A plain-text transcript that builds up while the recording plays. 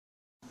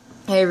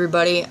Hey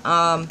everybody,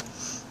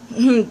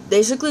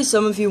 basically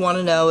some of you want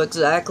to know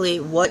exactly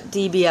what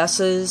DBS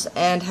is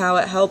and how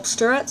it helps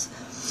Tourette's.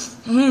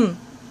 They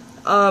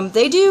do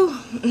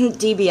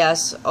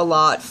DBS a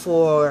lot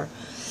for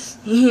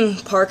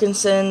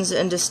Parkinson's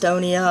and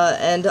dystonia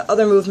and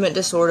other movement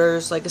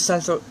disorders like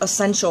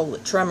essential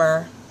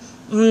tremor.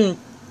 And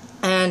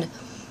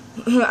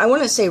I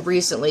wouldn't say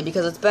recently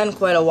because it's been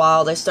quite a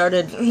while. They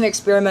started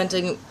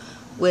experimenting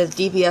with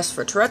DBS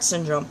for Tourette's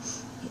syndrome,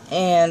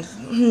 and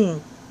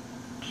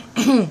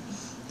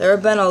there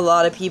have been a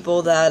lot of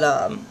people that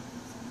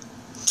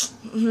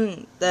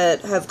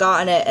that have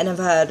gotten it and have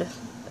had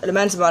an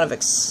immense amount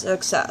of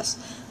success.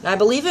 And I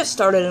believe it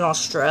started in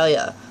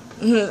Australia.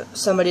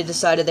 Somebody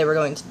decided they were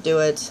going to do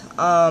it.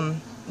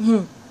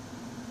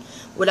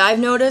 What I've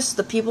noticed,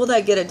 the people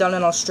that get it done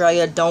in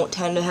Australia don't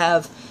tend to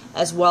have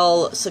as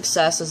well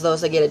success as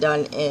those that get it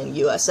done in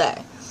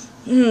USA.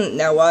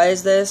 Now, why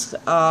is this?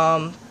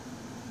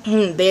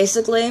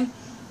 Basically,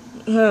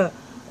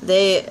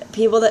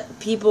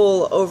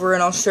 people over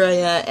in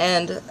Australia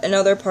and in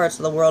other parts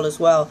of the world as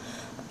well,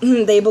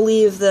 they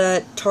believe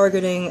that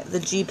targeting the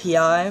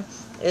GPI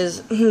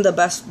is the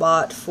best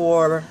spot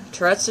for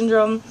Tourette's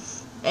syndrome,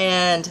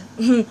 and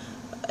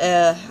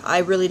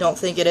I really don't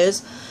think it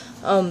is.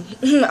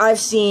 I've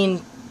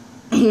seen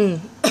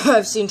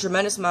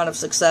tremendous amount of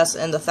success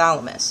in the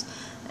thalamus,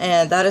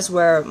 and that is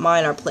where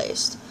mine are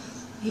placed.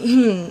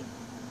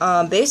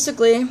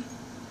 Basically,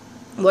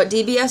 what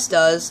DBS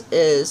does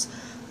is,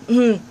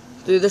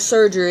 through the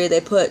surgery,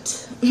 they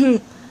put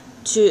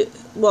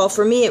well,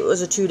 for me, it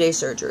was a 2-day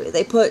surgery.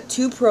 They put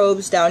 2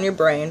 probes down your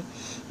brain,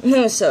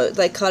 so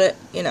they cut it,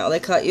 they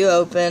cut you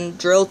open,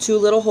 drill 2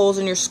 little holes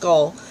in your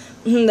skull,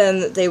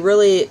 then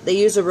they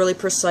use a really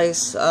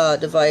precise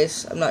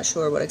device. I'm not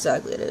sure what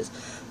exactly it is,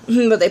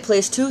 but they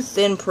place 2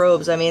 thin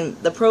probes. I mean,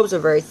 the probes are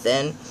very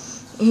thin.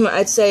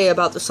 I'd say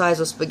about the size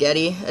of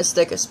spaghetti, as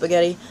thick as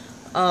spaghetti.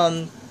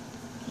 And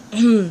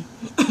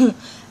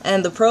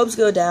the probes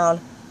go down.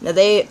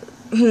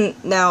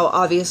 Now,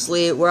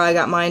 obviously, where I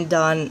got mine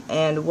done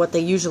and what they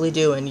usually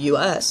do in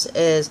US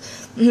is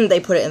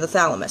they put it in the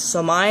thalamus.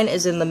 So mine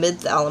is in the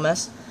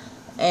mid-thalamus,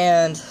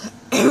 and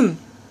and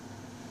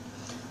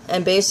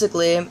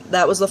basically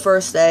that was the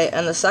first day.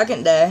 And the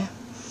second day,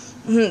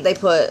 they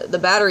put the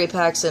battery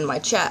packs in my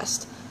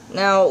chest.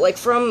 Now, like,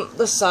 from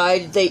the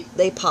side,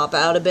 they pop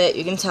out a bit,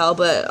 you can tell,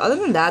 but other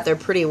than that, they're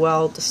pretty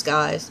well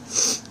disguised.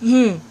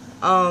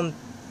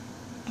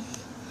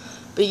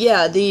 But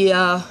yeah, the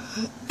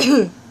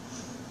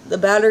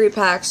battery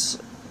packs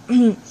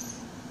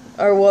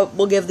are what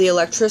will give the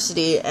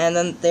electricity, and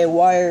then they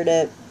wired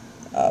it.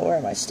 Where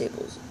are my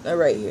staples? They're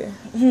right here.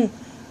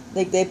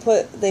 They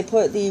put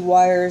the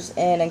wires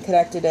in and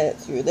connected it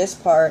through this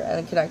part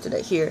and connected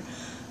it here.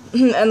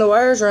 And the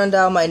wires run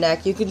down my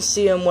neck. You can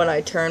see them when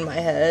I turn my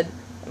head.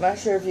 I'm not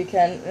sure if you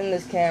can in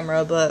this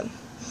camera, but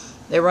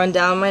they run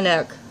down my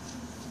neck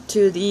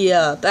to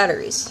the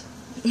batteries.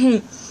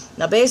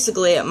 Now,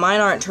 basically,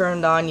 mine aren't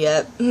turned on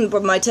yet,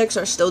 but my tics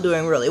are still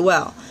doing really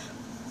well.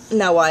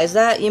 Now, why is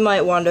that, you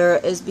might wonder,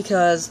 is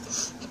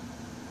because,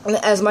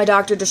 as my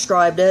doctor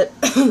described it,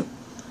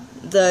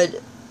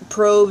 the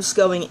probes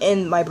going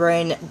in my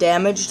brain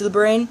damaged the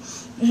brain,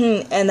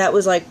 and that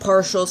was like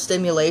partial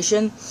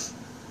stimulation.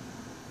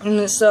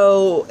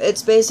 So,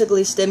 it's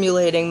basically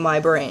stimulating my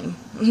brain.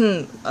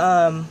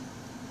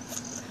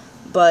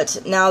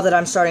 But now that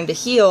I'm starting to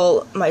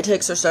heal, my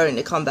tics are starting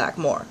to come back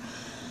more.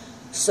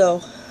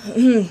 So,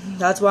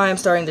 that's why I'm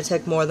starting to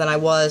tic more than I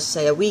was,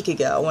 say, a week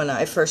ago when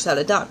I first had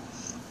it done.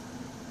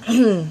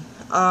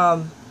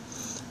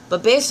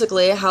 But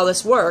basically, how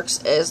this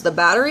works is the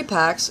battery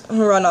packs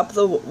run up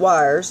the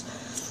wires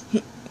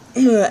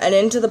and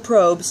into the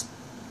probes,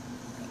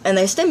 and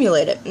they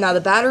stimulate it. Now,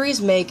 the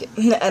batteries make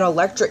an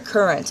electric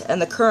current,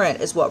 and the current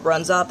is what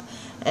runs up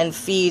and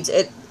feeds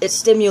it. It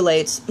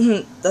stimulates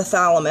the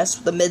thalamus,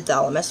 the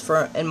mid-thalamus,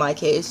 in my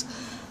case,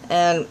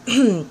 and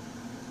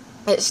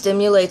it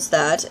stimulates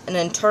that, and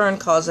in turn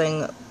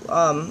causing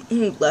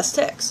less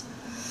tics.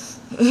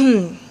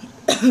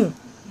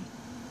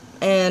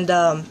 And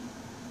I'm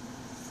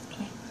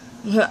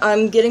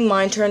getting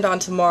mine turned on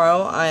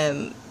tomorrow. I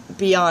am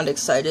beyond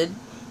excited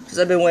because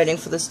I've been waiting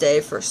for this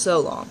day for so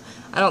long.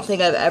 I don't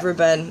think I've ever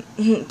been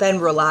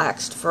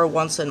relaxed for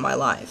once in my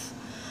life.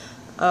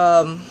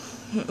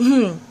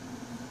 Even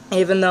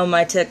though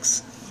my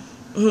tics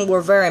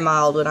were very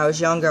mild when I was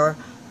younger,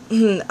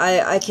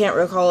 I can't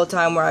recall a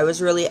time where I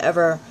was really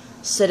ever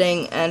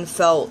sitting and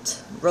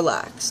felt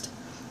relaxed.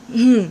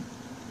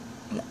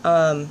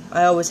 I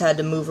always had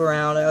to move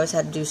around. I always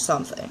had to do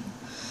something.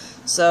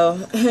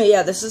 So,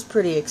 yeah, this is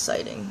pretty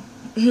exciting.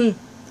 Yeah,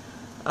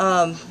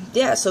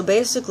 so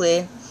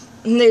basically,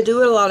 they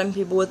do it a lot in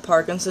people with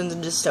Parkinson's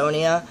and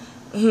dystonia,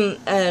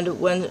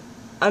 and when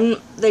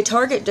they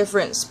target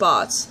different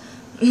spots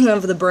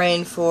of the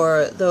brain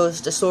for those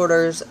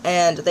disorders,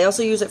 and they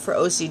also use it for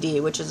OCD,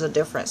 which is a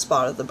different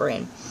spot of the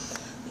brain.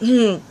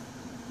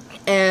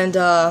 And,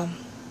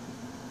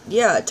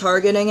 yeah,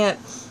 targeting it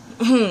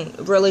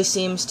really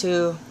seems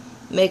to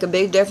make a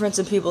big difference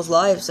in people's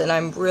lives, and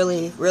I'm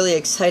really, really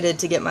excited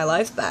to get my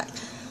life back.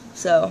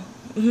 So,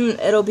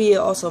 it'll be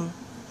awesome,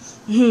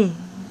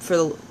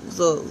 for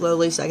the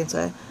least I can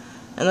say.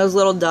 And those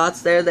little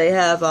dots there, they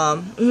have,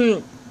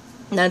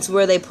 that's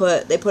where they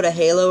put a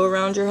halo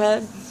around your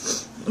head,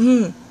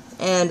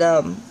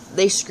 and,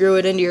 they screw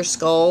it into your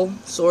skull,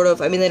 sort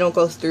of. I mean, they don't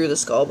go through the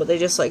skull, but they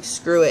just, like,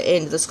 screw it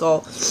into the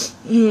skull,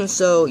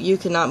 so you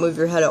cannot move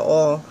your head at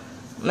all.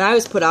 And I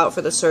was put out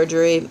for the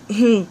surgery.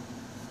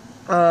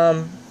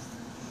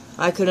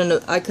 I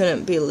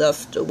couldn't be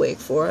left awake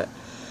for it.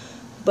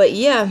 But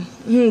yeah,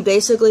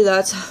 basically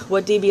that's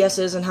what DBS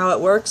is and how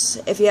it works.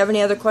 If you have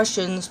any other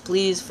questions,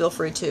 please feel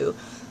free to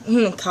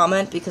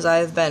comment, because I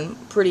have been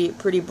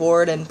pretty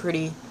bored and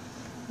pretty,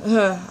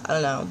 I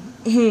don't know,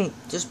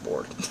 just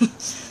bored.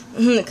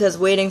 Because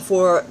waiting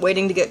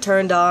to get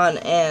turned on,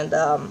 and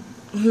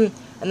then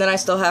I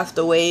still have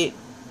to wait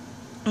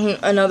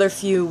another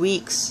few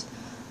weeks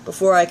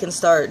before I can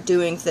start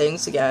doing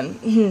things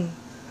again.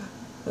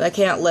 I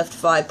can't lift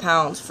 5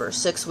 pounds for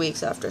 6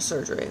 weeks after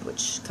surgery,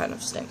 which kind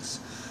of stinks.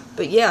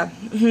 But yeah,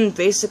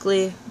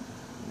 basically,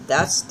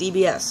 that's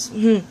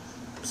DBS.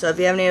 So if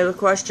you have any other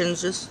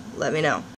questions, just let me know.